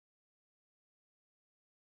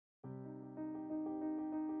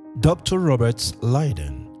Dr. Robert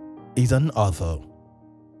Liardon is an author,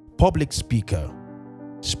 public speaker,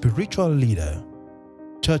 spiritual leader,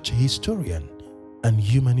 church historian, and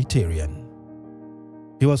humanitarian.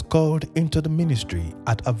 He was called into the ministry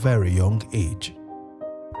at a very young age,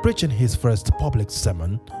 preaching his first public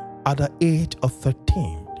sermon at the age of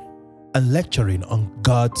 13 and lecturing on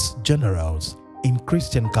God's generals in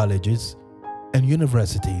Christian colleges and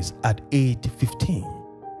universities at age 15.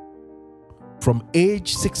 From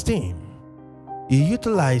age 16, he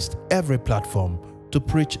utilized every platform to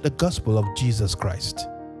preach the gospel of Jesus Christ,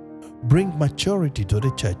 bring maturity to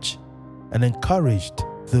the church, and encouraged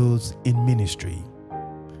those in ministry.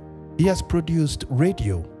 He has produced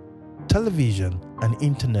radio, television, and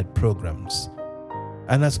internet programs,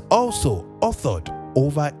 and has also authored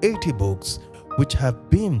over 80 books which have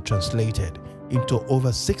been translated into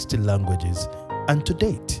over 60 languages and to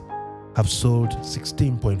date have sold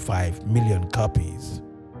 16.5 million copies.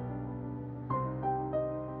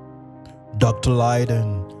 Dr.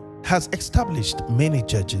 Liardon has established many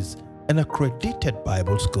churches and accredited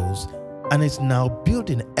Bible schools and is now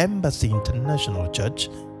building Embassy International Church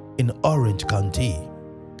in Orange County,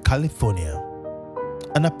 California,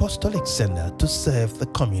 an apostolic center to serve the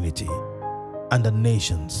community and the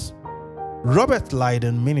nations. Robert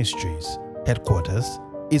Liardon Ministries headquarters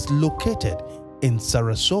is located in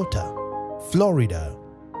Sarasota, Florida,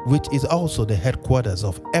 which is also the headquarters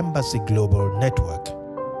of Embassy Global Network,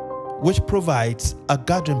 which provides a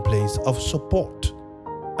gathering place of support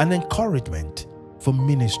and encouragement for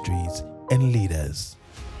ministries and leaders.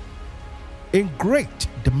 In great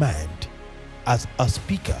demand as a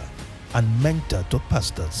speaker and mentor to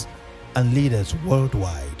pastors and leaders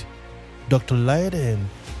worldwide, Dr. Liardon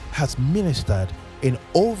has ministered in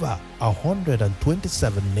over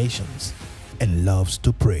 127 nations and loves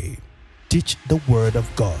to pray, teach the word of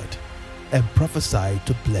God, and prophesy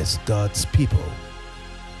to bless God's people.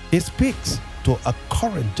 He speaks to a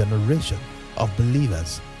current generation of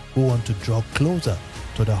believers who want to draw closer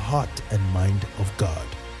to the heart and mind of God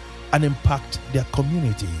and impact their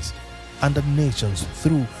communities and the nations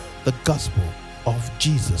through the gospel of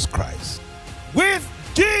Jesus Christ. With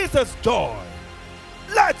Jesus' joy,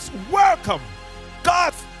 let's welcome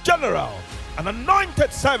God's general and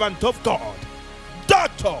anointed servant of God,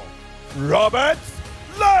 Dr. Robert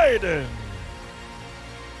Liardon.